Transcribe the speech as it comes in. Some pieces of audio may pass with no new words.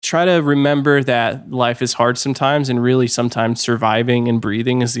try to remember that life is hard sometimes, and really sometimes surviving and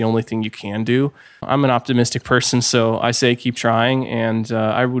breathing is the only thing you can do. I'm an optimistic person, so I say keep trying, and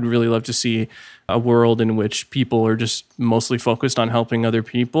I would really love to see a world in which people are just mostly focused on helping other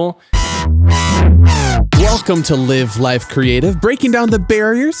people. Welcome to Live Life Creative, breaking down the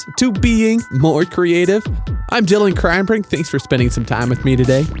barriers to being more creative. I'm Dylan Kreinbrink. Thanks for spending some time with me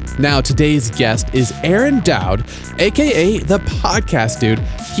today. Now, today's guest is Aaron Dowd, aka the Podcast Dude.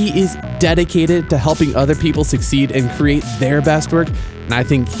 He is dedicated to helping other people succeed and create their best work, and I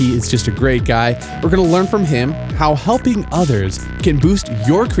think he is just a great guy. We're going to learn from him how helping others can boost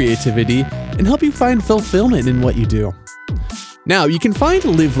your creativity and help you find fulfillment in what you do. Now, you can find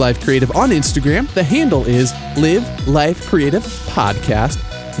Live Life Creative on Instagram. The handle is Live Life Creative Podcast.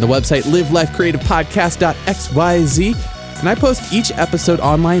 And the website, livelifecreativepodcast.xyz. And I post each episode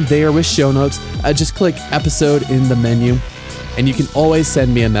online there with show notes. Just click episode in the menu. And you can always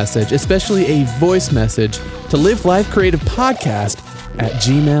send me a message, especially a voice message, to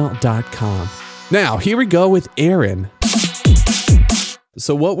livelifecreativepodcast@gmail.com. Now, here we go with Aaron.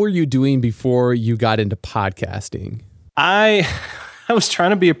 So what were you doing before you got into podcasting? I was trying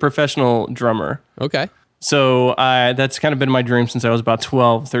to be a professional drummer. Okay. So that's kind of been my dream since I was about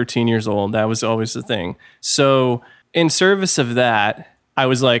 12, 13 years old. That was always the thing. So in service of that, I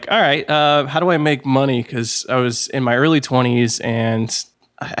was like, all right, how do I make money? Because I was in my early 20s and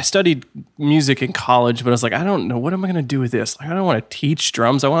I studied music in college, but I was like, I don't know, what am I going to do with this? Like, I don't want to teach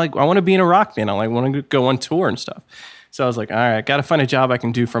drums. I want to be in a rock band. I want to go on tour and stuff. So I was like, all right, I got to find a job I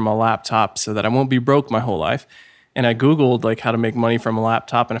can do from a laptop so that I won't be broke my whole life. And I Googled like how to make money from a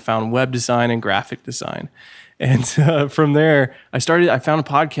laptop, and I found web design and graphic design. And from there, I found a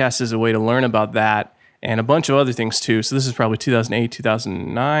podcast as a way to learn about that and a bunch of other things too. So this is probably 2008,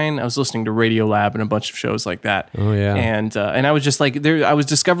 2009. I was listening to Radiolab and a bunch of shows like that. Oh yeah. And I was just like I was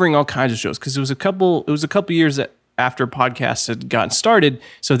discovering all kinds of shows because it was a couple years after podcasts had gotten started.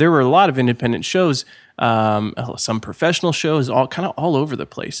 So there were a lot of independent shows. Some professional shows, all over the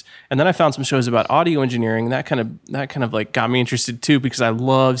place. And then I found some shows about audio engineering, and that kind of like got me interested too, because I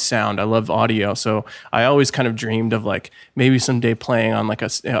love sound, I love audio. So I always kind of dreamed of like maybe someday playing on like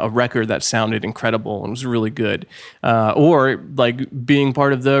a record that sounded incredible and was really good, or like being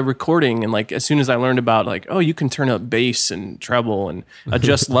part of the recording. And like as soon as I learned about like, oh, you can turn up bass and treble and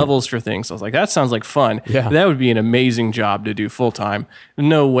adjust levels for things, I was like, that sounds like fun. Yeah. That would be an amazing job to do full time.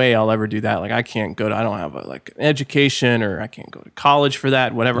 No way I'll ever do that. Like I don't have an education, or I can't go to college for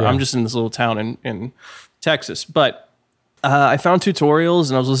that, whatever. Yeah. I'm just in this little town in Texas. But I found tutorials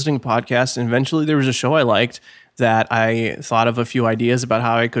and I was listening to podcasts, and eventually there was a show I liked that I thought of a few ideas about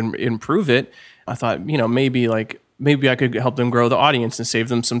how I could improve it. I thought, maybe I could help them grow the audience and save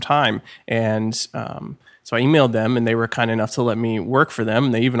them some time. And so I emailed them, and they were kind enough to let me work for them.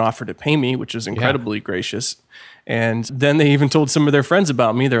 And they even offered to pay me, which was incredibly gracious. And then they even told some of their friends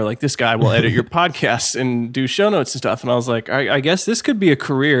about me. They're like, this guy will edit your podcasts and do show notes and stuff. And I was like, I guess this could be a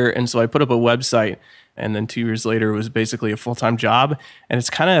career. And so I put up a website, and then 2 years later, it was basically a full-time job. And it's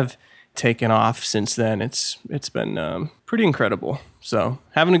kind of taken off since then. It's been pretty incredible. So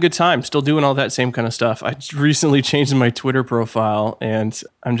having a good time, still doing all that same kind of stuff. I recently changed my Twitter profile, and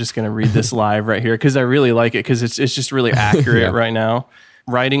I'm just going to read this live right here because I really like it, because it's just really accurate right now.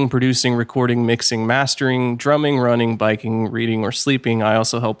 Writing, producing, recording, mixing, mastering, drumming, running, biking, reading, or sleeping. I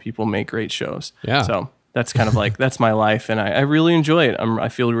also help people make great shows. Yeah. So that's kind of like, that's my life, and I really enjoy it. I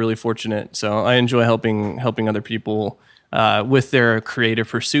feel really fortunate. So I enjoy helping other people with their creative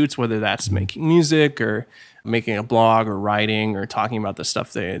pursuits, whether that's making music or making a blog or writing or talking about the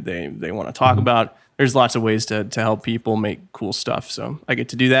stuff they want to talk about. There's lots of ways to help people make cool stuff. So I get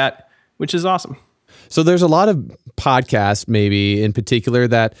to do that, which is awesome. So there's a lot of podcasts, maybe in particular,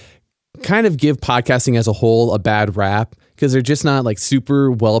 that kind of give podcasting as a whole a bad rap because they're just not like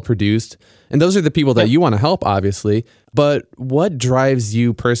super well produced. And those are the people that you want to help, obviously. But what drives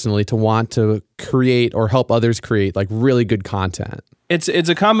you personally to want to create or help others create like really good content? It's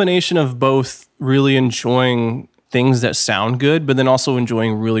a combination of both really enjoying things that sound good, but then also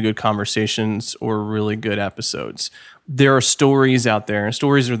enjoying really good conversations or really good episodes. There are stories out there, and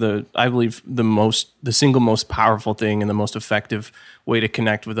stories are I believe the single most powerful thing and the most effective way to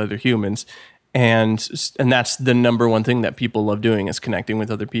connect with other humans. And that's the number one thing that people love doing, is connecting with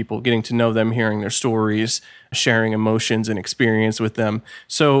other people, getting to know them, hearing their stories, sharing emotions and experience with them.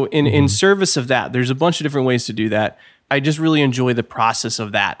 So in service of that, there's a bunch of different ways to do that. I just really enjoy the process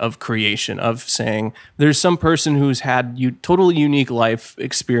of that, of creation, of saying there's some person who's had totally unique life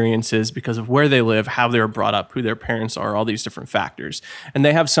experiences because of where they live, how they were brought up, who their parents are, all these different factors. And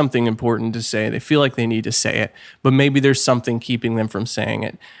they have something important to say. They feel like they need to say it, but maybe there's something keeping them from saying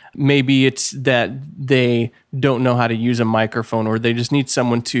it. Maybe it's that they don't know how to use a microphone, or they just need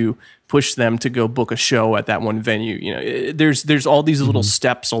someone to push them to go book a show at that one venue. You know, there's all these little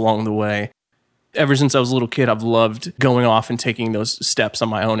steps along the way. Ever since I was a little kid, I've loved going off and taking those steps on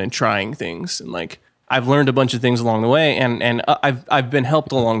my own and trying things. And like, I've learned a bunch of things along the way, and I've been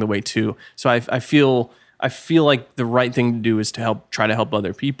helped along the way too. So I feel like the right thing to do is to try to help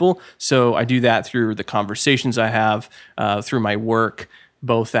other people. So I do that through the conversations I have, through my work,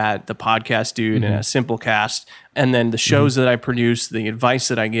 both at the Podcast Dude and at Simplecast, and then the shows that I produce, the advice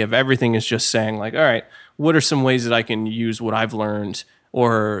that I give. Everything is just saying like, all right, what are some ways that I can use what I've learned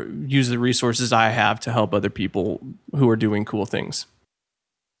or use the resources I have to help other people who are doing cool things?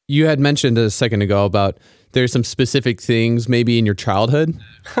 You had mentioned a second ago about there's some specific things maybe in your childhood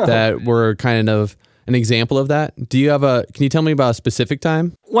that were kind of an example of that. Can you tell me about a specific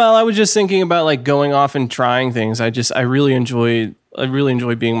time? Well, I was just thinking about like going off and trying things. I really enjoy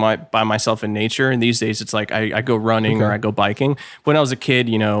being by myself in nature. And these days it's like I go running or I go biking. When I was a kid,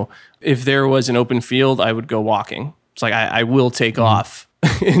 you know, if there was an open field, I would go walking. It's like I will take off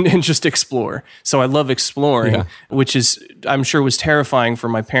and just explore. So I love exploring, which I'm sure was terrifying for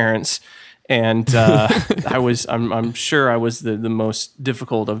my parents. And I'm sure I was the most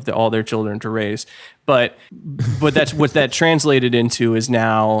difficult of all their children to raise. But that's what that translated into is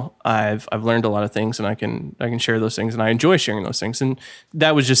now I've learned a lot of things, and I can share those things, and I enjoy sharing those things. And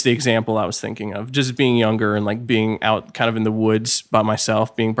that was just the example I was thinking of, just being younger and like being out kind of in the woods by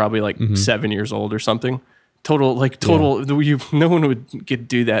myself, being probably like 7 years old or something. No one would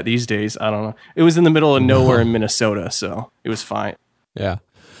do that these days. I don't know. It was in the middle of nowhere in Minnesota, so it was fine. Yeah.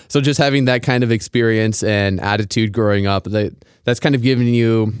 So just having that kind of experience and attitude growing up, that's kind of giving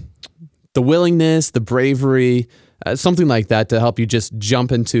you the willingness, the bravery, something like that to help you just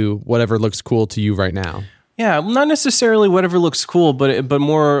jump into whatever looks cool to you right now. Yeah, not necessarily whatever looks cool, but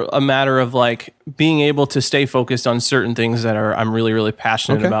more a matter of like being able to stay focused on certain things that I'm really, really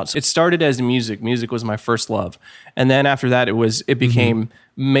passionate about. It started as music. Music was my first love. And then after that, it became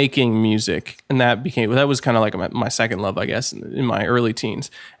making music. And that was kind of like my second love, I guess, in my early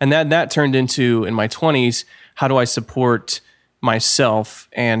teens. And that turned into, in my 20s, how do I support myself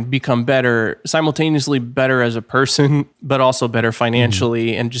and become simultaneously better as a person, but also better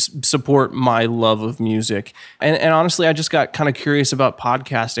financially, and just support my love of music. And honestly, I just got kind of curious about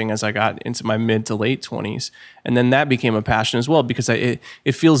podcasting as I got into my mid to late 20s. And then that became a passion as well, because it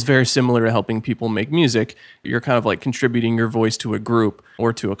feels very similar to helping people make music. You're kind of like contributing your voice to a group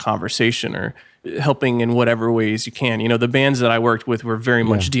or to a conversation, or helping in whatever ways you can. You know, the bands that I worked with were very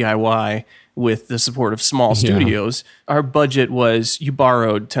much DIY with the support of small studios. Our budget was you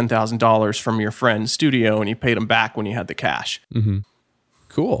borrowed $10,000 from your friend's studio and you paid them back when you had the cash.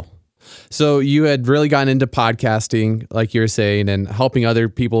 Cool. So you had really gotten into podcasting, like you were saying, and helping other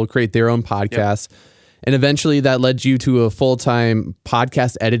people create their own podcasts. And eventually that led you to a full-time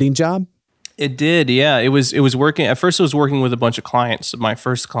podcast editing job? It did, yeah. It was working. At first, I was working with a bunch of clients. My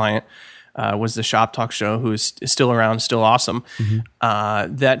first client was the Shop Talk Show, who is still around, still awesome.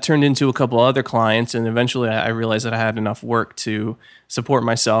 That turned into a couple other clients, and eventually I realized that I had enough work to support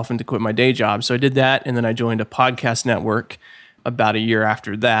myself and to quit my day job. So I did that, and then I joined a podcast network about a year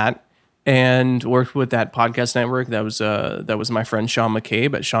after that, and worked with that podcast network. That was my friend Sean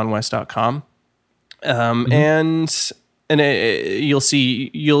McCabe at SeanWest.com. And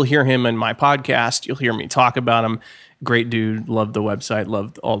you'll hear him in my podcast. You'll hear me talk about him. Great dude. Loved the website.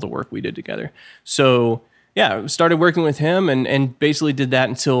 Loved all the work we did together. So yeah, started working with him and basically did that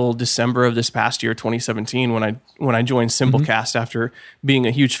until December of this past year, 2017, when I joined Simplecast after being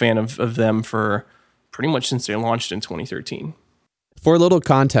a huge fan of them for pretty much since they launched in 2013. For a little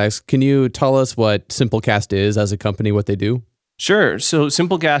context, can you tell us what Simplecast is as a company, what they do? Sure. So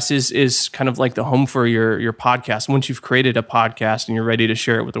Simplecast is kind of like the home for your podcast. Once you've created a podcast and you're ready to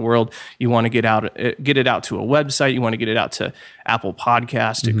share it with the world, you want to get it out to a website. You want to get it out to Apple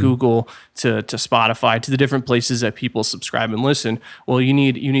Podcasts, to Google, to Spotify, to the different places that people subscribe and listen. Well, you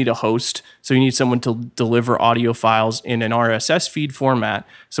need a host. So you need someone to deliver audio files in an RSS feed format.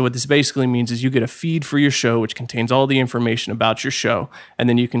 So what this basically means is you get a feed for your show, which contains all the information about your show. And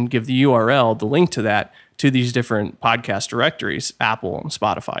then you can give the URL, the link to that, to these different podcast directories, Apple and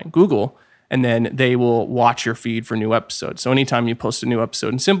Spotify and Google, and then they will watch your feed for new episodes. So anytime you post a new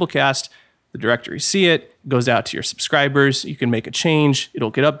episode in Simplecast, the directories see it, goes out to your subscribers. You can make a change,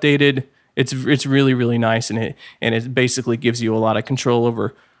 it'll get updated. It's really, really nice, and it basically gives you a lot of control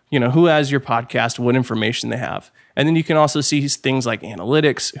over, who has your podcast, what information they have. And then you can also see things like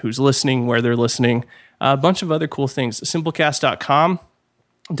analytics, who's listening, where they're listening, a bunch of other cool things. Simplecast.com.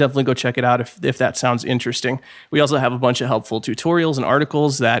 definitely go check it out if that sounds interesting. We also have a bunch of helpful tutorials and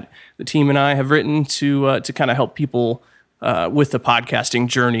articles that the team and I have written to kind of help people with the podcasting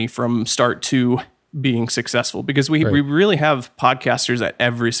journey from start to being successful, because we really have podcasters at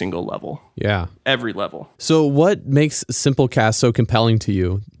every single level. Yeah. Every level. So what makes Simplecast so compelling to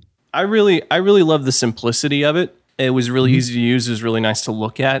you? I really love the simplicity of it. It was really easy to use. It was really nice to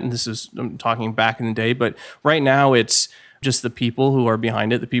look at. And I'm talking back in the day, but right now it's just the people who are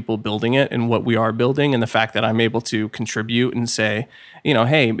behind it, the people building it and what we are building, and the fact that I'm able to contribute and say,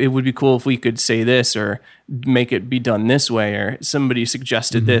 hey, it would be cool if we could say this or make it be done this way, or somebody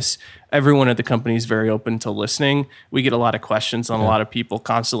suggested this. Everyone at the company is very open to listening. We get a lot of questions on a lot of people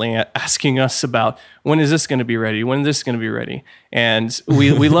constantly asking us about, when is this going to be ready? When is this going to be ready? And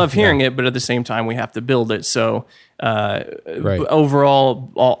we love hearing it, but at the same time, we have to build it. So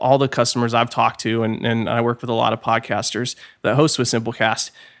overall, all the customers I've talked to, and I work with a lot of podcasters that host with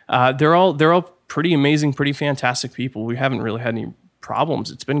Simplecast, they're all pretty amazing, pretty fantastic people. We haven't really had any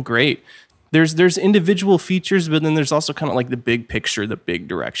problems. It's been great. There's individual features, but then there's also kind of like the big picture, the big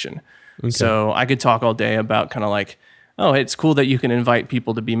direction. Okay. So I could talk all day about kind of like, oh, it's cool that you can invite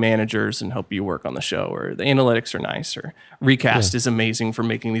people to be managers and help you work on the show, or the analytics are nice, or Recast is amazing for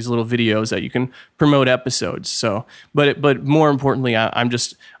making these little videos that you can promote episodes. So, but more importantly, I'm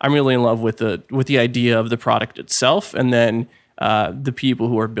really in love with the idea of the product itself, and then the people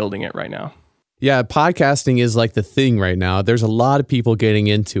who are building it right now. Yeah, podcasting is like the thing right now. There's a lot of people getting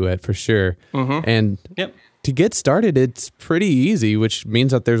into it for sure. And to get started, it's pretty easy, which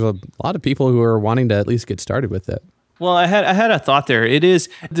means that there's a lot of people who are wanting to at least get started with it. Well, I had a thought there. It is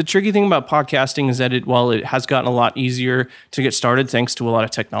the tricky thing about podcasting is that while it has gotten a lot easier to get started thanks to a lot of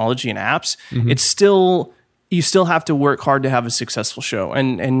technology and apps, you still have to work hard to have a successful show.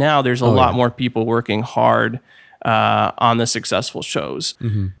 And now there's a lot more people working hard on the successful shows.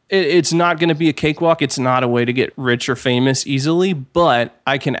 It's not going to be a cakewalk. It's not a way to get rich or famous easily, but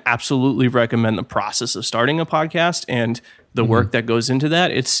I can absolutely recommend the process of starting a podcast and the work that goes into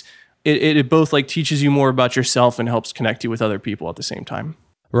that. It both like teaches you more about yourself and helps connect you with other people at the same time.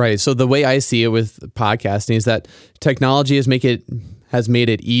 Right. So the way I see it with podcasting is that technology has made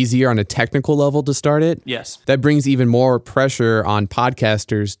it easier on a technical level to start it. Yes. That brings even more pressure on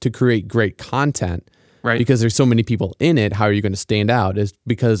podcasters to create great content. Right. Because there's so many people in it, how are you going to stand out? Is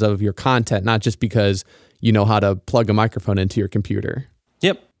because of your content, not just because you know how to plug a microphone into your computer.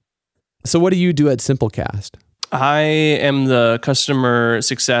 Yep. So what do you do at Simplecast? I am the customer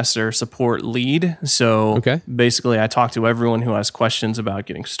success or support lead. So basically I talk to everyone who has questions about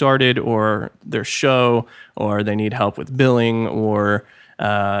getting started or their show, or they need help with billing, or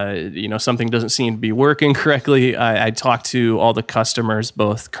something doesn't seem to be working correctly. I talk to all the customers,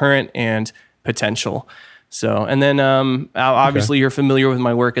 both current and potential. So, and then obviously you're familiar with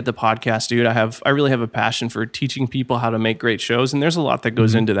my work at the Podcast Dude. I really have a passion for teaching people how to make great shows, and there's a lot that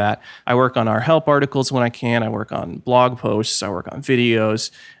goes into that. I work on our help articles when I can. I work on blog posts. I work on videos.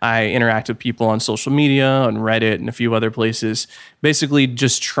 I interact with people on social media, on Reddit, and a few other places. Basically,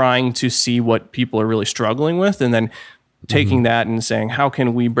 just trying to see what people are really struggling with, and then taking that and saying, how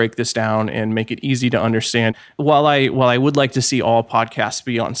can we break this down and make it easy to understand? While I would like to see all podcasts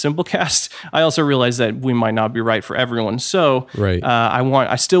be on Simplecast, I also realize that we might not be right for everyone. So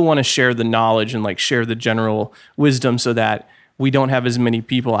I still want to share the knowledge and like share the general wisdom so that we don't have as many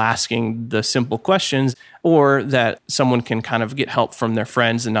people asking the simple questions, or that someone can kind of get help from their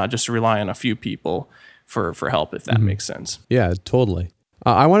friends and not just rely on a few people for help, if that makes sense. Yeah, totally.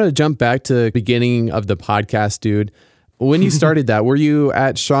 I want to jump back to the beginning of the Podcast Dude. When you started that, were you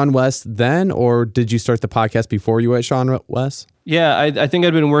at Sean West then, or did you start the podcast before you were at Sean West? Yeah, I think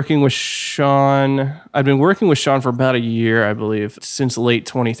I'd been working with Sean. I'd been working with Sean for about a year, I believe, since late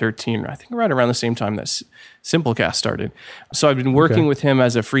 2013. I think right around the same time that Simplecast started. So I've been working with him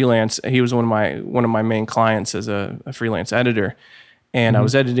as a freelance. He was one of my main clients as a freelance editor, and I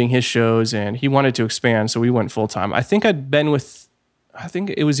was editing his shows, and he wanted to expand, so we went full time. I think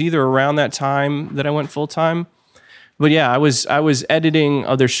it was either around that time that I went full time. But yeah, I was editing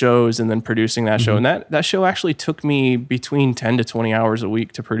other shows and then producing that show. And that show actually took me between 10 to 20 hours a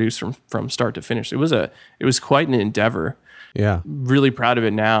week to produce from start to finish. It was quite an endeavor. Yeah. Really proud of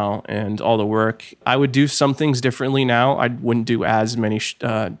it now and all the work. I would do some things differently now. I wouldn't do as many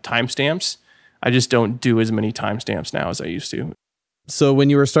timestamps. I just don't do as many timestamps now as I used to. So when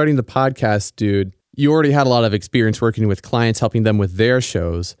you were starting the Podcast Dude, you already had a lot of experience working with clients, helping them with their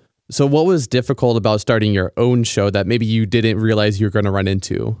shows. So what was difficult about starting your own show that maybe you didn't realize you were going to run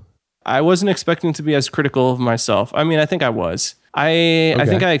into? I wasn't expecting to be as critical of myself. I mean, I think I was. I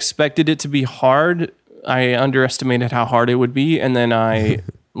think I expected it to be hard. I underestimated how hard it would be. And then I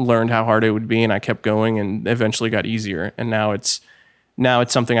learned how hard it would be, and I kept going, and eventually got easier. And now it's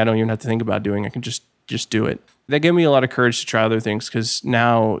something I don't even have to think about doing. I can just do it. That gave me a lot of courage to try other things, because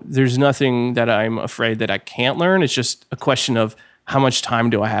now there's nothing that I'm afraid that I can't learn. It's just a question of how much time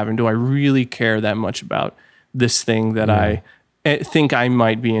do I have, and do I really care that much about this thing that I think I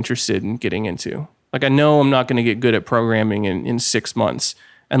might be interested in getting into. Like, I know I'm not going to get good at programming in 6 months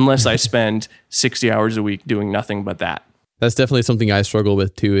unless I spend 60 hours a week doing nothing but that. That's definitely something I struggle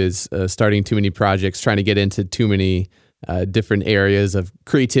with too, is starting too many projects, trying to get into too many different areas of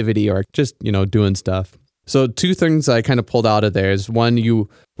creativity, or just, doing stuff. So 2 things I kind of pulled out of there is, one, you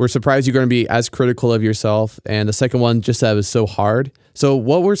were surprised you're going to be as critical of yourself. And the second one, just that it was so hard. So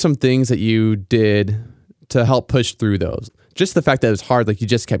what were some things that you did to help push through those? Just the fact that it was hard, like you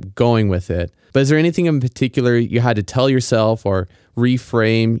just kept going with it. But is there anything in particular you had to tell yourself or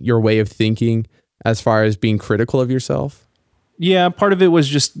reframe your way of thinking as far as being critical of yourself? Yeah, part of it was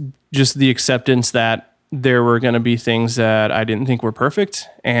just the acceptance that there were going to be things that I didn't think were perfect,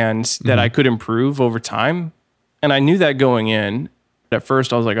 and that I could improve over time. And I knew that going in. At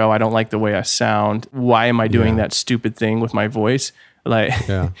first I was like, oh, I don't like the way I sound. Why am I doing that stupid thing with my voice? Like,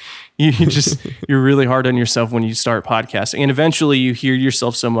 you're really hard on yourself when you start podcasting, and eventually you hear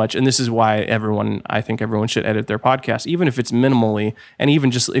yourself so much. And this is why I think everyone should edit their podcast, even if it's minimally, and even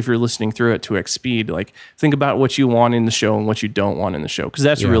just if you're listening through at 2x speed. Like, think about what you want in the show and what you don't want in the show, because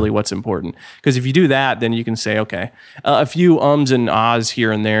that's really what's important. Because if you do that, then you can say, okay, a few ums and ahs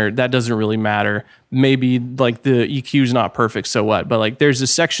here and there, that doesn't really matter. Maybe like the EQ is not perfect, so what? But like, there's a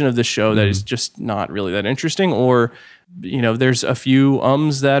section of the show that is just not really that interesting, or there's a few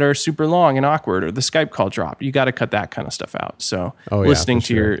ums that are super long and awkward, or the Skype call dropped. You got to cut that kind of stuff out. So listening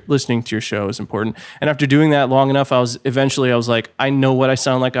to your show is important. And after doing that long enough, I was like, I know what I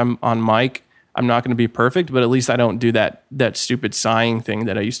sound like. I'm on mic. I'm not going to be perfect, but at least I don't do that stupid sighing thing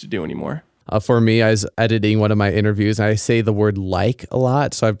that I used to do anymore. For me, I was editing one of my interviews, and I say the word "like" a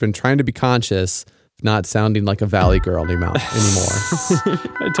lot. So I've been trying to be conscious of not sounding like a Valley girl anymore.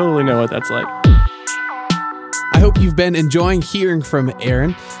 I totally know what that's like. I hope you've been enjoying hearing from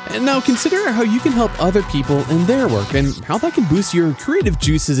Aaron. And now consider how you can help other people in their work, and how that can boost your creative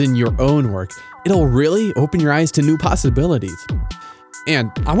juices in your own work. It'll really open your eyes to new possibilities. And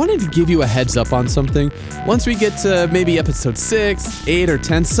I wanted to give you a heads up on something. Once we get to maybe episode 6, 8, or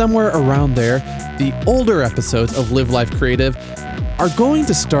 10, somewhere around there, the older episodes of Live Life Creative are going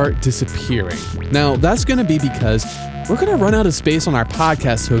to start disappearing. Now, that's going to be because we're going to run out of space on our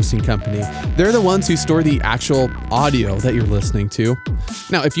podcast hosting company. They're the ones who store the actual audio that you're listening to.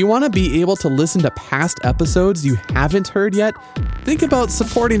 Now, if you want to be able to listen to past episodes you haven't heard yet, think about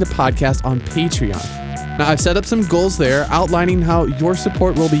supporting the podcast on Patreon. Now, I've set up some goals there outlining how your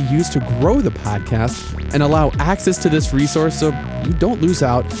support will be used to grow the podcast and allow access to this resource, so you don't lose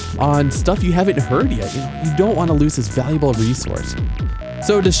out on stuff you haven't heard yet. You don't want to lose this valuable resource.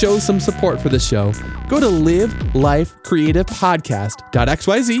 So to show some support for the show, go to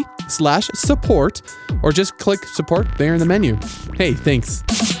livelifecreativepodcast.xyz/support, or just click support there in the menu. Hey, thanks.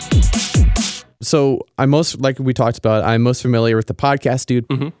 So I'm most familiar with the podcast, dude.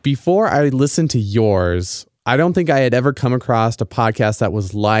 Mm-hmm. Before I listened to yours, I don't think I had ever come across a podcast that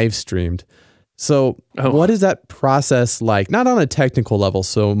was live streamed. So what is that process like? Not on a technical level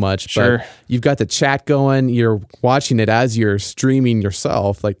so much, but you've got the chat going, you're watching it as you're streaming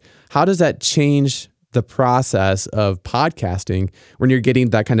yourself. Like, how does that change the process of podcasting when you're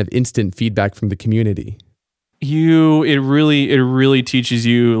getting that kind of instant feedback from the community? It really teaches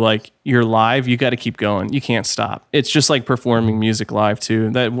you, like, you're live, you got to keep going. You can't stop. It's just like performing music live too.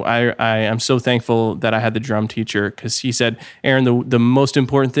 That I am so thankful that I had the drum teacher, because he said, Aaron, the most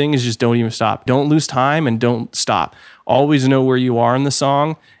important thing is just don't even stop. Don't lose time and don't stop. Always know where you are in the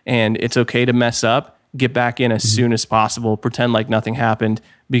song, and it's okay to mess up. Get back in as soon as possible. Pretend like nothing happened,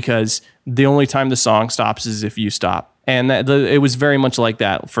 because the only time the song stops is if you stop. And it was very much like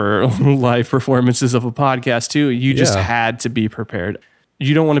that for live performances of a podcast too. You just had to be prepared.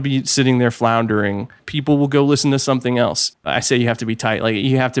 You don't want to be sitting there floundering. People will go listen to something else. I say you have to be tight. Like,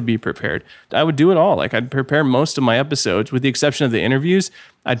 you have to be prepared. I would do it all. Like, I'd prepare most of my episodes, with the exception of the interviews.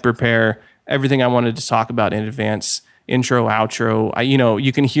 I'd prepare everything I wanted to talk about in advance. Intro, outro.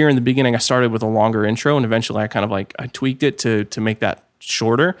 You can hear in the beginning, I started with a longer intro, and eventually I tweaked it to make that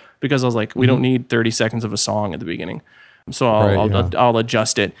shorter, because I was like, we don't need 30 seconds of a song at the beginning. So I'll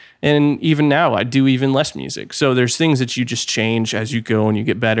adjust it. And even now I do even less music. So there's things that you just change as you go, and you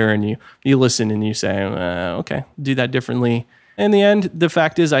get better, and you listen and you say, okay, do that differently. In the end, the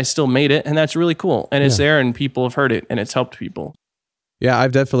fact is I still made it, and that's really cool. And it's there, and people have heard it, and it's helped people. Yeah,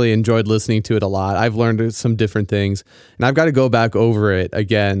 I've definitely enjoyed listening to it a lot. I've learned some different things, and I've got to go back over it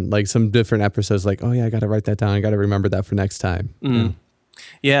again, like some different episodes, like, oh yeah, I got to write that down. I got to remember that for next time.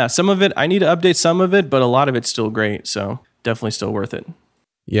 Yeah, some of it, I need to update some of it, but a lot of it's still great. So definitely still worth it.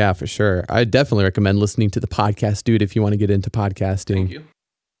 Yeah, for sure. I definitely recommend listening to the podcast, dude, if you want to get into podcasting. Thank you.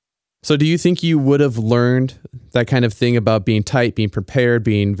 So do you think you would have learned that kind of thing about being tight, being prepared,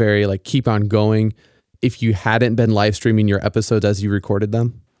 being very like keep on going if you hadn't been live streaming your episodes as you recorded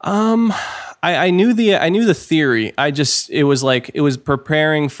them? I knew the theory. It was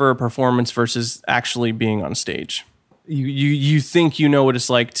preparing for a performance versus actually being on stage. You think you know what it's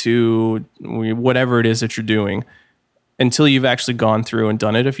like to whatever it is that you're doing. Until you've actually gone through and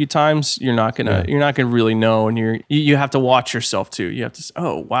done it a few times, you're not gonna really know, and you have to watch yourself too. You have to say,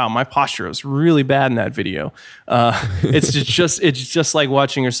 oh wow, my posture was really bad in that video. It's just like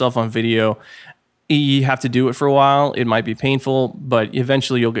watching yourself on video. You have to do it for a while. It might be painful, but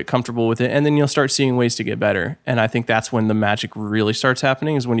eventually you'll get comfortable with it, and then you'll start seeing ways to get better. And I think that's when the magic really starts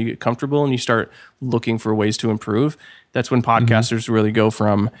happening, is when you get comfortable and you start looking for ways to improve. That's when podcasters really go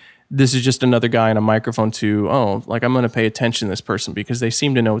from, this is just another guy on a microphone, to, oh, like I'm going to pay attention to this person because they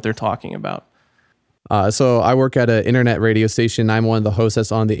seem to know what they're talking about. So I work at an internet radio station. I'm one of the hosts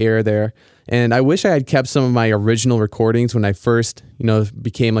that's on the air there. And I wish I had kept some of my original recordings when I first,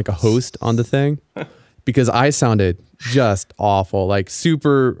 became like a host on the thing, because I sounded just awful, like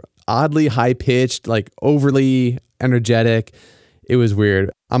super oddly high pitched, like overly energetic. It was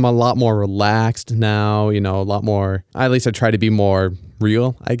weird. I'm a lot more relaxed now, a lot more, at least I try to be more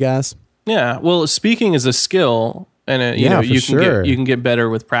real, I guess. Yeah. Well, speaking is a skill, and you can get better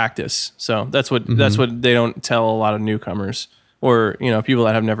with practice. So that's what they don't tell a lot of newcomers, or people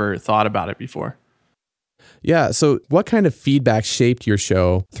that have never thought about it before. Yeah. So what kind of feedback shaped your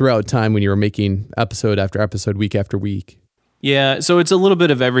show throughout time when you were making episode after episode, week after week? Yeah. So it's a little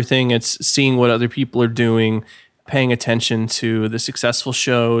bit of everything. It's seeing what other people are doing, paying attention to the successful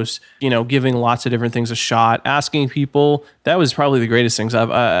shows, giving lots of different things a shot, asking people. That was probably the greatest things.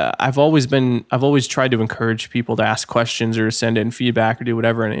 I've always tried to encourage people to ask questions or send in feedback or do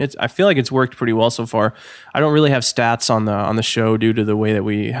whatever, and I feel like it's worked pretty well so far. I don't really have stats on the show due to the way that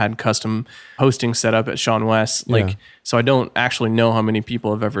we had custom hosting set up at Sean West. So I don't actually know how many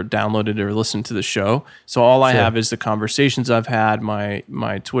people have ever downloaded or listened to the show. So all I have is the conversations I've had,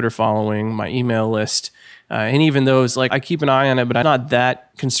 my Twitter following, my email list. And even those, like, I keep an eye on it, but it's not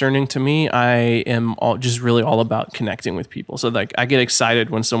that concerning to me. I am just really all about connecting with people. So like, I get excited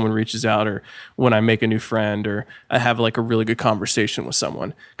when someone reaches out, or when I make a new friend, or I have like a really good conversation with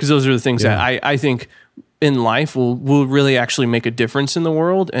someone. Because those are the things that I think in life will really actually make a difference in the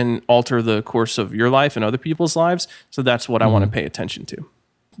world and alter the course of your life and other people's lives. So that's what I want to pay attention to.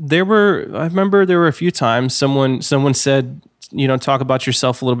 I remember there were a few times someone said, talk about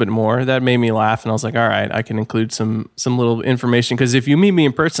yourself a little bit more. That made me laugh, and I was like, all right, I can include some little information, because if you meet me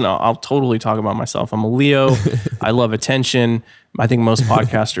in person, I'll totally talk about myself. I'm a Leo. I love attention. I think most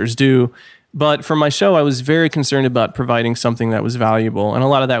podcasters do. But for my show, I was very concerned about providing something that was valuable. And a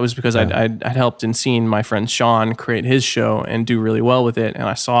lot of that was because I'd helped and seen my friend Sean create his show and do really well with it. And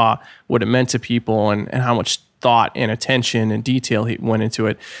I saw what it meant to people, and how much thought and attention and detail he went into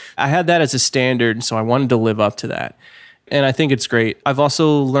it. I had that as a standard, and so I wanted to live up to that. And I think it's great. I've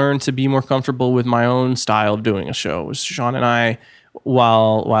also learned to be more comfortable with my own style of doing a show. Sean and I,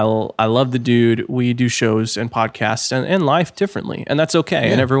 while I love the dude, we do shows and podcasts and life differently. And that's okay.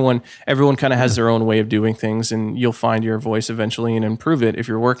 Yeah. And everyone kind of has their own way of doing things, and you'll find your voice eventually and improve it if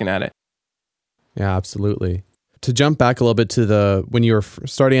you're working at it. Yeah, absolutely. To jump back a little bit to when you were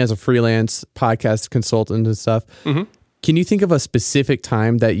starting as a freelance podcast consultant and stuff, can you think of a specific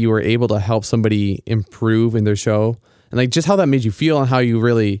time that you were able to help somebody improve in their show? And like just how that made you feel, and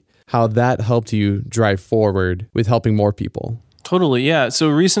how that helped you drive forward with helping more people. Totally. Yeah. So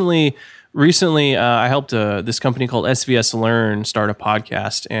recently, I helped this company called SVS Learn start a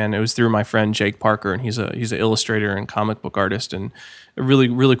podcast, and it was through my friend Jake Parker, and he's an illustrator and comic book artist, and a really,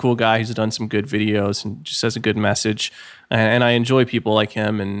 really cool guy. He's done some good videos and just has a good message. And I enjoy people like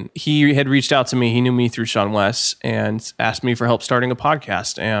him. And he had reached out to me. He knew me through Sean West and asked me for help starting a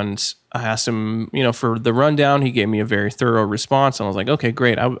podcast. And I asked him, for the rundown. He gave me a very thorough response. And I was like, okay,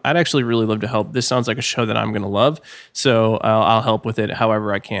 great. I'd actually really love to help. This sounds like a show that I'm going to love. So I'll help with it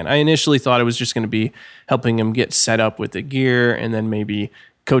however I can. I initially thought it was just going to be helping him get set up with the gear, and then maybe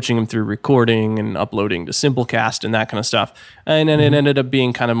coaching him through recording and uploading to Simplecast and that kind of stuff. And then it ended up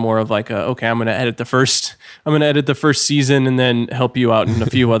being kind of more of like, okay, I'm going to edit the first season and then help you out in a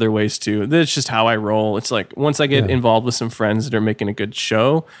few other ways too. That's just how I roll. It's like, once I get involved with some friends that are making a good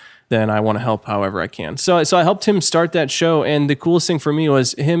show, then I want to help however I can. So I helped him start that show. And the coolest thing for me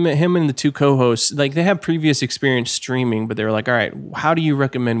was him and the two co-hosts, like they have previous experience streaming, but they were like, all right, how do you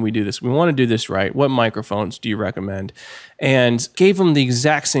recommend we do this? We want to do this right. What microphones do you recommend? And gave them the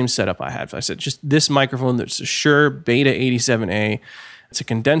exact same setup I had. I said, just this microphone, that's a Shure Beta 87A. It's a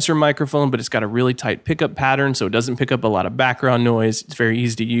condenser microphone, but it's got a really tight pickup pattern, so it doesn't pick up a lot of background noise. It's very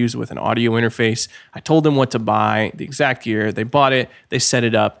easy to use with an audio interface. I told them what to buy, the exact gear. They bought it. They set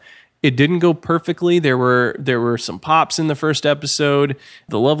it up. It didn't go perfectly. There were some pops in the first episode.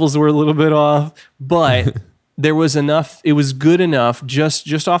 The levels were a little bit off, but there was enough. It was good enough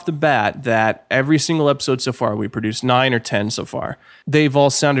just off the bat that every single episode so far, we produced 9 or 10 so far. They've all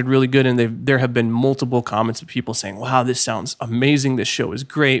sounded really good, and there have been multiple comments of people saying, wow, this sounds amazing. This show is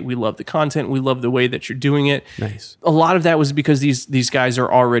great. We love the content. We love the way that you're doing it. Nice. A lot of that was because these guys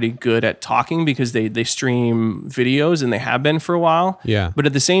are already good at talking because they stream videos and they have been for a while. Yeah. But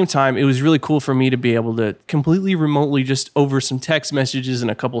at the same time, it was really cool for me to be able to completely remotely, just over some text messages and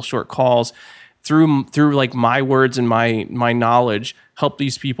a couple short calls, through like my words and my knowledge, help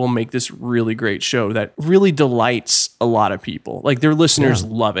these people make this really great show that really delights a lot of people. Like their listeners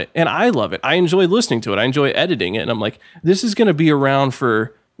love it. And I love it. I enjoy listening to it. I enjoy editing it. And I'm like, this is going to be around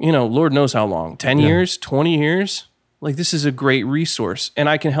for, Lord knows how long, 10 years, 20 years. Like this is a great resource. And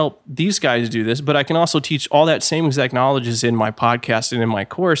I can help these guys do this, but I can also teach all that same exact knowledge is in my podcast and in my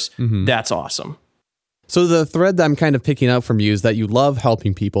course. That's awesome. So the thread that I'm kind of picking up from you is that you love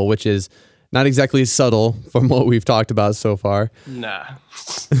helping people, which is not exactly subtle from what we've talked about so far. Nah.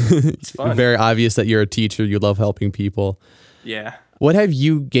 It's fun. Very obvious that you're a teacher. You love helping people. Yeah. What have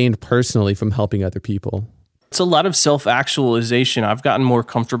you gained personally from helping other people? It's a lot of self-actualization. I've gotten more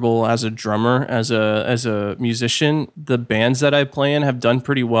comfortable as a drummer, as a musician. The bands that I play in have done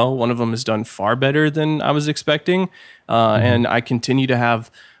pretty well. One of them has done far better than I was expecting. And I continue to have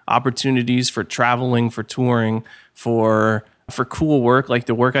opportunities for traveling, for touring, for cool work. Like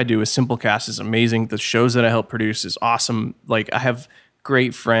the work I do with Simplecast is amazing. The shows that I help produce is awesome. Like I have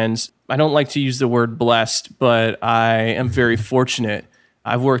great friends. I don't like to use the word blessed, but I am very fortunate.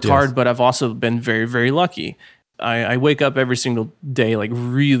 I've worked hard, but I've also been very, very lucky. I wake up every single day like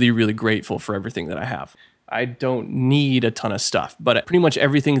really, really grateful for everything that I have. I don't need a ton of stuff, but pretty much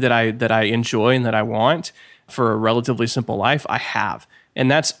everything that I enjoy and that I want for a relatively simple life, I have. And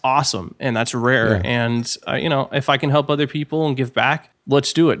that's awesome. And that's rare. Yeah. And, if I can help other people and give back,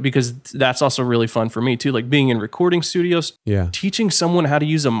 let's do it, because that's also really fun for me too. Like being in recording studios, teaching someone how to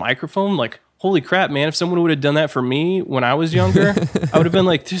use a microphone, like, holy crap, man, if someone would have done that for me when I was younger, I would have been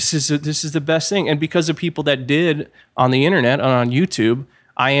like, this is the best thing. And because of people that did on the internet, on YouTube,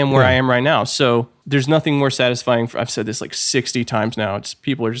 I am where I am right now. So there's nothing more satisfying. I've said this like 60 times now. It's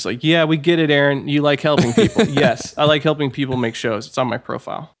people are just like, yeah, we get it, Aaron. You like helping people. Yes, I like helping people make shows. It's on my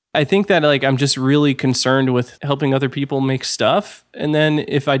profile. I think that like I'm just really concerned with helping other people make stuff. And then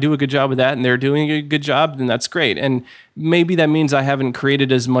if I do a good job of that and they're doing a good job, then that's great. And maybe that means I haven't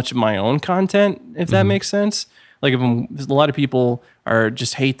created as much of my own content, if that makes sense. Like if a lot of people are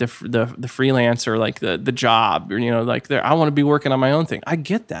just hate the freelance or like the job, or like I want to be working on my own thing. I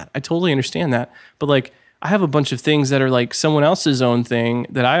get that. I totally understand that. But like I have a bunch of things that are like someone else's own thing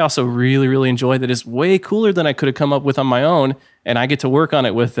that I also really, really enjoy, that is way cooler than I could have come up with on my own, and I get to work on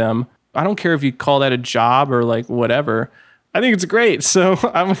it with them. I don't care if you call that a job or like whatever. I think it's great. So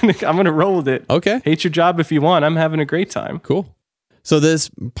I'm gonna roll with it. Okay. Hate your job if you want. I'm having a great time. Cool. So this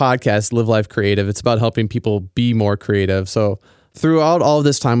podcast, Live Life Creative, it's about helping people be more creative. So throughout all of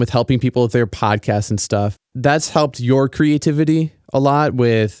this time with helping people with their podcasts and stuff, that's helped your creativity a lot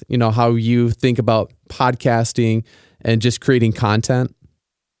with, how you think about podcasting and just creating content.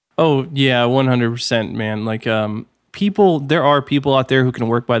 Oh yeah, 100%, man. Like, there are people out there who can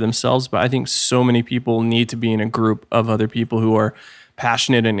work by themselves, but I think so many people need to be in a group of other people who are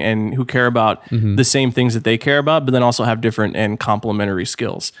passionate and who care about the same things that they care about, but then also have different and complementary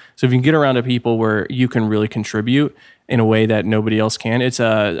skills. So if you can get around to people where you can really contribute in a way that nobody else can, it's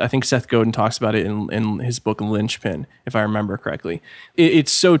I think Seth Godin talks about it in his book Linchpin, if I remember correctly.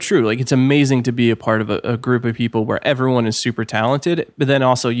 It's so true. Like it's amazing to be a part of a group of people where everyone is super talented, but then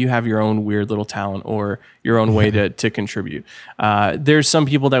also you have your own weird little talent or your own way to contribute. There's some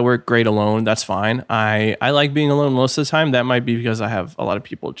people that work great alone. That's fine. I like being alone most of the time. That might be because I have a lot of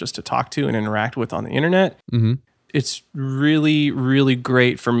people just to talk to and interact with on the internet. It's really, really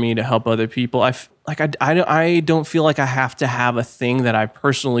great for me to help other people. I don't feel like I have to have a thing that I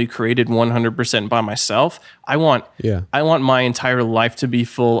personally created 100% by myself. I want my entire life to be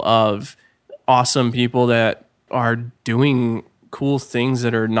full of awesome people that are doing cool things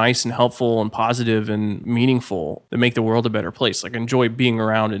that are nice and helpful and positive and meaningful that make the world a better place. Like enjoy being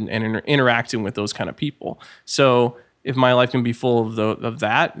around and interacting with those kind of people. So if my life can be full of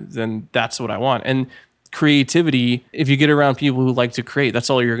that, then that's what I want. And creativity, if you get around people who like to create, that's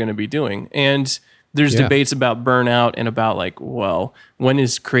all you're going to be doing. And there's debates about burnout and about like, well, when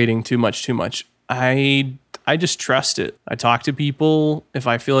is creating too much? I just trust it. I talk to people. If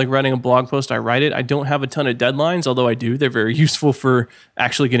I feel like writing a blog post, I write it. I don't have a ton of deadlines, although I do. They're very useful for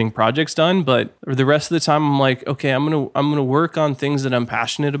actually getting projects done. But the rest of the time, I'm like, okay, I'm gonna work on things that I'm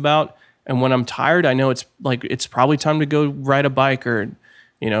passionate about. And when I'm tired, I know it's probably time to go ride a bike or,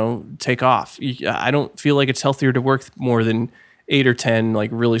 take off. I don't feel like it's healthier to work more than 8 or 10 like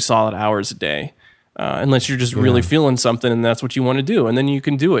really solid hours a day. Unless you're just really feeling something and that's what you want to do, and then you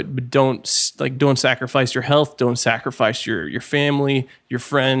can do it. But don't sacrifice your health. Don't sacrifice your family, your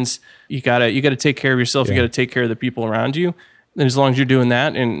friends. You gotta take care of yourself. You gotta take care of the people around you. And as long as you're doing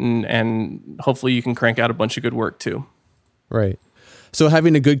that, and hopefully you can crank out a bunch of good work too. Right. So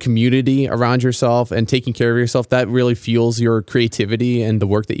having a good community around yourself and taking care of yourself, that really fuels your creativity and the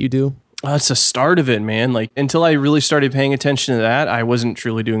work that you do. That's the start of it, man. Like until I really started paying attention to that, I wasn't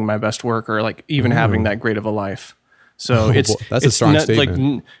truly doing my best work or like even having that great of a life. So that's a strong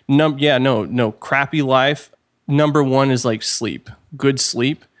statement. Like crappy life. Number one is like sleep, good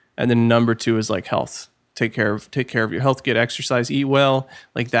sleep, and then number two is like health. Take care of your health. Get exercise. Eat well.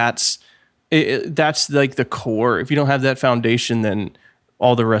 Like that's like the core. If you don't have that foundation, then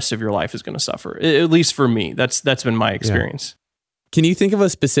all the rest of your life is going to suffer. At least for me, that's been my experience. Yeah. Can you think of a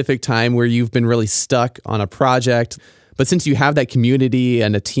specific time where you've been really stuck on a project, but since you have that community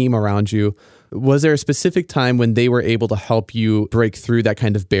and a team around you, was there a specific time when they were able to help you break through that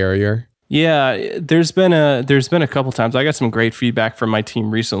kind of barrier? Yeah, there's been a couple times. I got some great feedback from my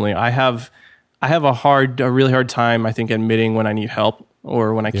team recently. I have a really hard time, I think, admitting when I need help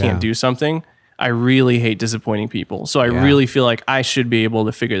or when I can't do something. I really hate disappointing people. So I really feel like I should be able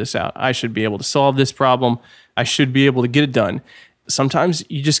to figure this out. I should be able to solve this problem. I should be able to get it done. Sometimes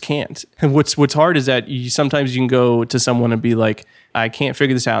you just can't. And what's hard is that sometimes you can go to someone and be like, I can't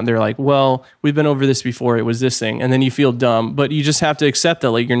figure this out. And they're like, well, we've been over this before. It was this thing. And then you feel dumb, but you just have to accept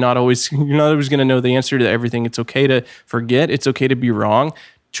that. Like you're not always going to know the answer to everything. It's okay to forget. It's okay to be wrong.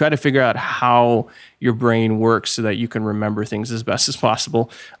 Try to figure out how your brain works so that you can remember things as best as possible.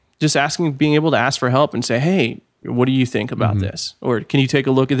 Just being able to ask for help and say, hey, what do you think about this? Or can you take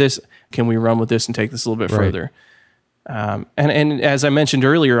a look at this? Can we run with this and take this a little bit further? And as I mentioned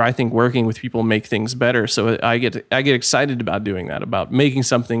earlier, I think working with people make things better. So I get excited about doing that, about making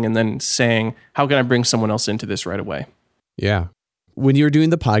something and then saying, how can I bring someone else into this right away? Yeah. When you were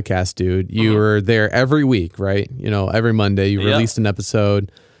doing the podcast, dude, you were there every week, right? Every Monday you released an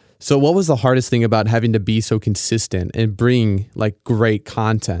episode. So what was the hardest thing about having to be so consistent and bring like great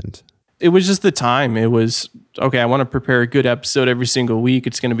content? It was just the time. It was, okay, I want to prepare a good episode every single week.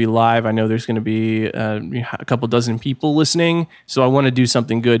 It's going to be live. I know there's going to be a couple dozen people listening. So I want to do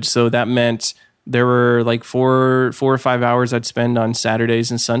something good. So that meant there were like 4 or 5 hours I'd spend on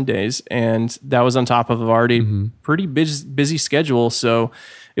Saturdays and Sundays. And that was on top of already pretty busy schedule. So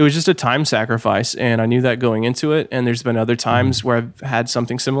it was just a time sacrifice. And I knew that going into it. And there's been other times where I've had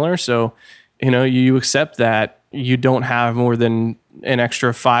something similar. So, you accept that you don't have more than an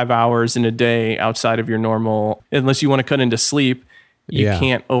extra 5 hours in a day outside of your normal, unless you want to cut into sleep, you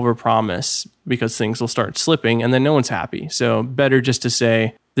can't overpromise because things will start slipping and then no one's happy. So better just to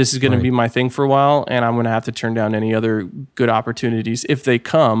say, this is going to be my thing for a while and I'm going to have to turn down any other good opportunities if they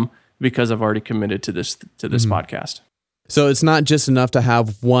come because I've already committed to this podcast. So it's not just enough to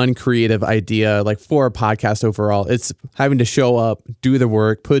have one creative idea like for a podcast overall. It's having to show up, do the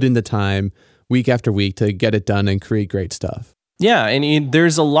work, put in the time week after week to get it done and create great stuff. Yeah, and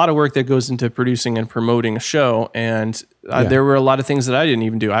there's a lot of work that goes into producing and promoting a show, and there were a lot of things that I didn't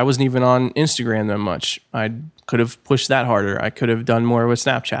even do. I wasn't even on Instagram that much. I could have pushed that harder. I could have done more with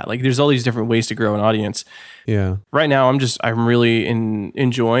Snapchat. Like, there's all these different ways to grow an audience. Yeah. Right now, I'm really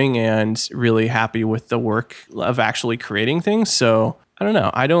enjoying and really happy with the work of actually creating things. So I don't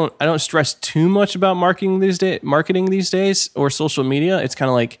know. I don't stress too much about marketing these days or social media. It's kind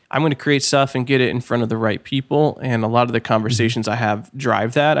of like I'm going to create stuff and get it in front of the right people. And a lot of the conversations I have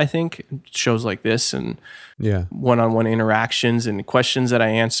drive that, I think. Shows like this and one-on-one interactions and questions that I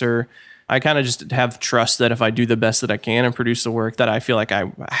answer. I kind of just have trust that if I do the best that I can and produce the work that I feel like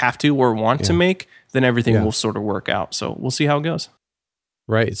I have to or want to make, then everything will sort of work out. So we'll see how it goes.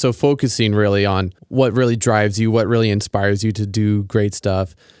 Right. So focusing really on what really drives you, what really inspires you to do great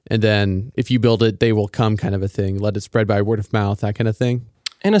stuff. And then if you build it, they will come kind of a thing. Let it spread by word of mouth, that kind of thing.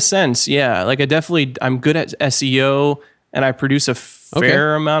 In a sense, yeah. Like I'm good at SEO. and I produce a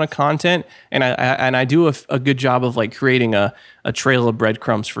fair amount of content, and I do a good job of like creating a trail of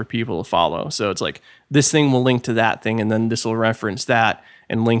breadcrumbs for people to follow. So it's like this thing will link to that thing, and then this will reference that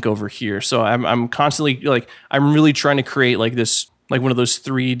and link over here. So I'm constantly like, I'm really trying to create like this, like one of those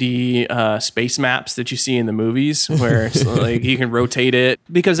 3D space maps that you see in the movies where it's like you can rotate it,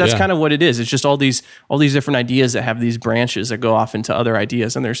 because that's kind of what it is. It's just all these different ideas that have these branches that go off into other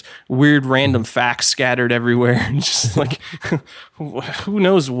ideas, and there's weird random facts scattered everywhere. And just like, who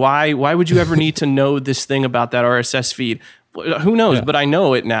knows why would you ever need to know this thing about that RSS feed? Who knows? But I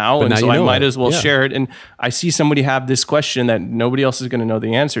know it now, and so I might as well share it. And I see somebody have this question that nobody else is going to know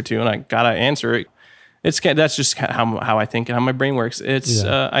the answer to, and I gotta answer it. That's just how I think and how my brain works.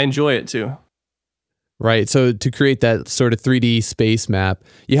 I enjoy it too. Right. So to create that sort of 3D space map,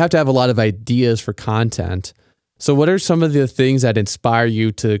 you have to have a lot of ideas for content. So what are some of the things that inspire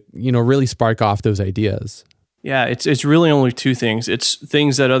you to, really spark off those ideas? Yeah, it's really only two things. It's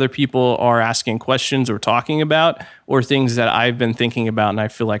things that other people are asking questions or talking about, or things that I've been thinking about and I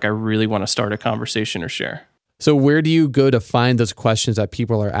feel like I really want to start a conversation or share. So where do you go to find those questions that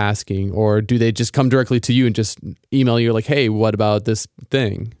people are asking? Or do they just come directly to you and just email you like, hey, what about this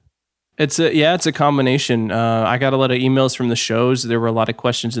thing? It's a combination. I got a lot of emails from the shows. There were a lot of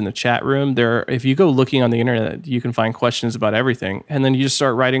questions in the chat room. If you go looking on the internet, you can find questions about everything. And then you just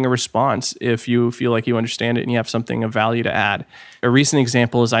start writing a response if you feel like you understand it and you have something of value to add. A recent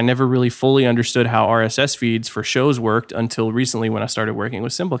example is I never really fully understood how RSS feeds for shows worked until recently when I started working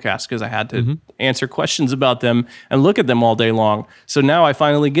with Simplecast, because I had to answer questions about them and look at them all day long. So now I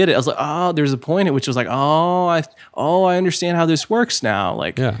finally get it. I was like, oh, there's a point at which I was like, I understand how this works now.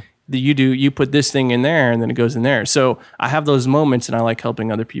 Like, you put this thing in there and then it goes in there. So I have those moments, and I like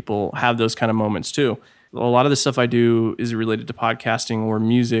helping other people have those kind of moments too. A lot of the stuff I do is related to podcasting or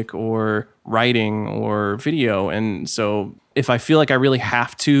music or writing or video. And so if I feel like I really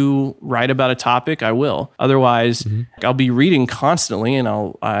have to write about a topic, I will. Otherwise, I'll be reading constantly, and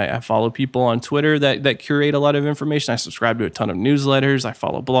I follow people on Twitter that curate a lot of information. I subscribe to a ton of newsletters. I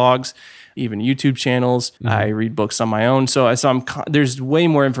follow blogs, even YouTube channels. I read books on my own. So there's way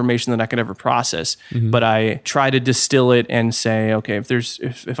more information than I could ever process. But I try to distill it and say, okay,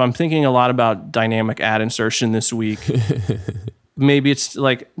 if I'm thinking a lot about dynamic ad insertion this week, maybe it's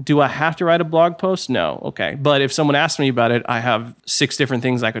like, do I have to write a blog post? No. Okay. But if someone asks me about it, I have 6 different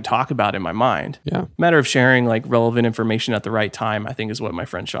things I could talk about in my mind. Yeah. Matter of sharing like relevant information at the right time, I think, is what my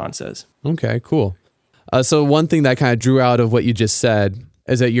friend Sean says. Okay, cool. So one thing that kind of drew out of what you just said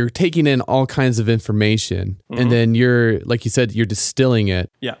is that you're taking in all kinds of information, and then you're, like you said, you're distilling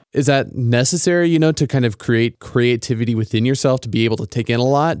it. Yeah. Is that necessary, to kind of create creativity within yourself to be able to take in a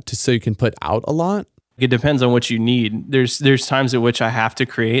lot, so you can put out a lot? It depends on what you need. There's times at which I have to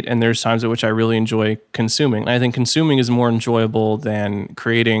create, and there's times at which I really enjoy consuming. And I think consuming is more enjoyable than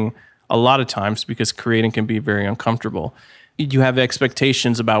creating a lot of times, because creating can be very uncomfortable. You have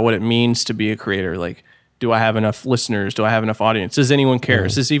expectations about what it means to be a creator. Like, do I have enough listeners? Do I have enough audience? Does anyone care?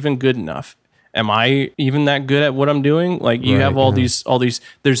 Is this even good enough? Am I even that good at what I'm doing? Like, you have all these,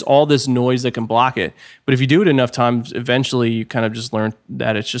 there's all this noise that can block it. But if you do it enough times, eventually you kind of just learn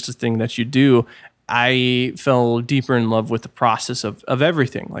that it's just a thing that you do. I fell deeper in love with the process of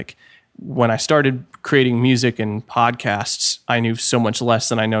everything. Like, when I started creating music and podcasts, I knew so much less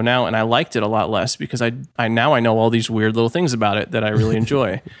than I know now, and I liked it a lot less because I now know all these weird little things about it that I really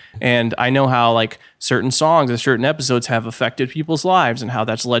enjoy. And I know how like certain songs and certain episodes have affected people's lives and how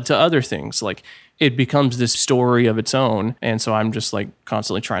that's led to other things. Like, it becomes this story of its own. And so I'm just like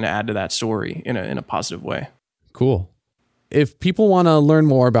constantly trying to add to that story in a positive way. Cool. If people want to learn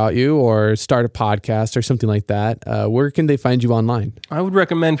more about you or start a podcast or something like that, where can they find you online? I would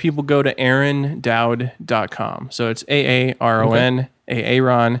recommend people go to aarondowd.com. So it's AARON,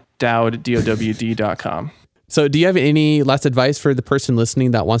 Aaron Dowd, DOWD.com. So do you have any last advice for the person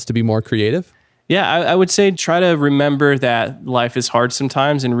listening that wants to be more creative? Yeah, I would say try to remember that life is hard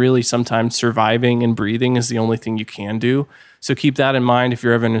sometimes, and really sometimes surviving and breathing is the only thing you can do. So keep that in mind if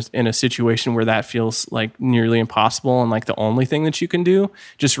you're ever in a situation where that feels like nearly impossible and like the only thing that you can do.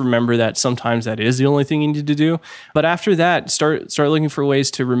 Just remember that sometimes that is the only thing you need to do. But after that, start looking for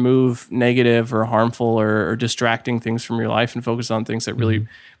ways to remove negative or harmful or distracting things from your life and focus on things that really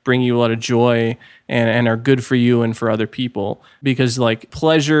bring you a lot of joy and are good for you and for other people. Because like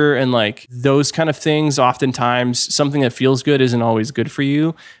pleasure and like those kind of things, oftentimes something that feels good isn't always good for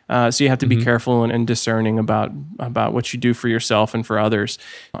you. So you have to be careful and discerning about what you do for yourself and for others.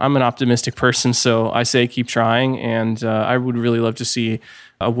 I'm an optimistic person, so I say keep trying. And I would really love to see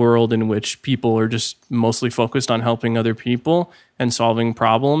a world in which people are just mostly focused on helping other people and solving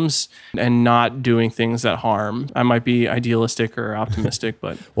problems and not doing things that harm. I might be idealistic or optimistic,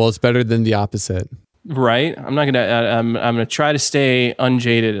 but well, it's better than the opposite. Right? I'm gonna try to stay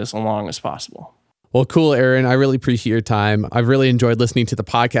unjaded as long as possible. Well, cool, Aaron. I really appreciate your time. I've really enjoyed listening to the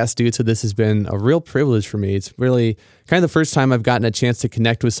podcast, dude. So this has been a real privilege for me. It's really kind of the first time I've gotten a chance to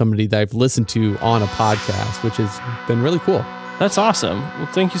connect with somebody that I've listened to on a podcast, which has been really cool. That's awesome. Well,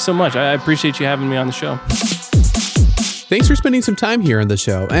 thank you so much. I appreciate you having me on the show. Thanks for spending some time here on the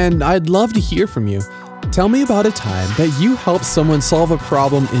show, and I'd love to hear from you. Tell me about a time that you helped someone solve a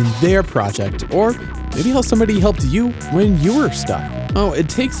problem in their project, or maybe how somebody helped you when you were stuck. Oh, it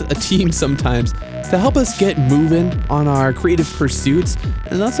takes a team sometimes to help us get moving on our creative pursuits,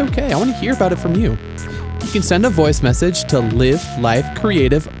 and that's okay. I want to hear about it from you. You can send a voice message to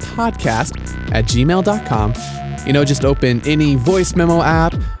livelifecreativepodcast@gmail.com. Just open any voice memo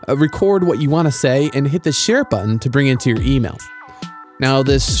app, record what you want to say, and hit the share button to bring it to your email. Now,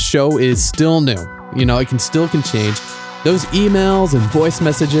 this show is still new. It can change. Those emails and voice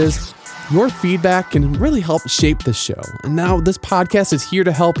messages, your feedback can really help shape the show. And now this podcast is here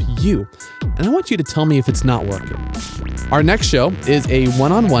to help you. And I want you to tell me if it's not working. Our next show is a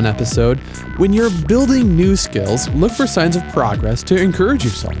one-on-one episode. When you're building new skills, look for signs of progress to encourage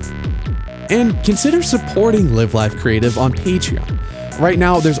yourself. And consider supporting Live Life Creative on Patreon. Right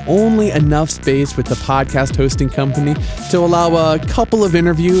now, there's only enough space with the podcast hosting company to allow a couple of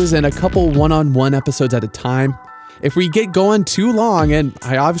interviews and a couple one-on-one episodes at a time. If we get going too long, and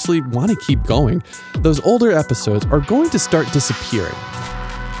I obviously want to keep going, those older episodes are going to start disappearing.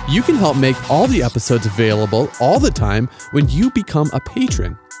 You can help make all the episodes available all the time when you become a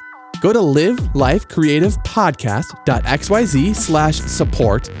patron. Go to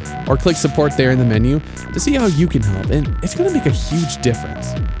livelifecreativepodcast.xyz/support or click support there in the menu to see how you can help, and it's going to make a huge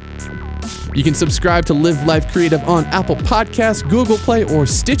difference. You can subscribe to Live Life Creative on Apple Podcasts, Google Play, or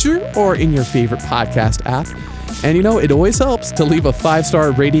Stitcher, or in your favorite podcast app. And it always helps to leave a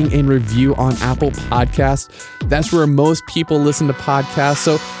 5-star rating and review on Apple Podcasts. That's where most people listen to podcasts,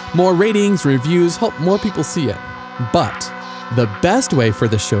 so more ratings, reviews help more people see it. But the best way for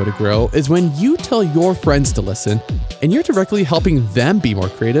the show to grow is when you tell your friends to listen, and you're directly helping them be more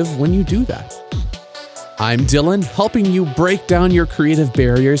creative when you do that. I'm Dylan, helping you break down your creative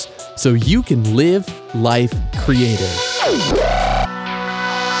barriers so you can live life creative.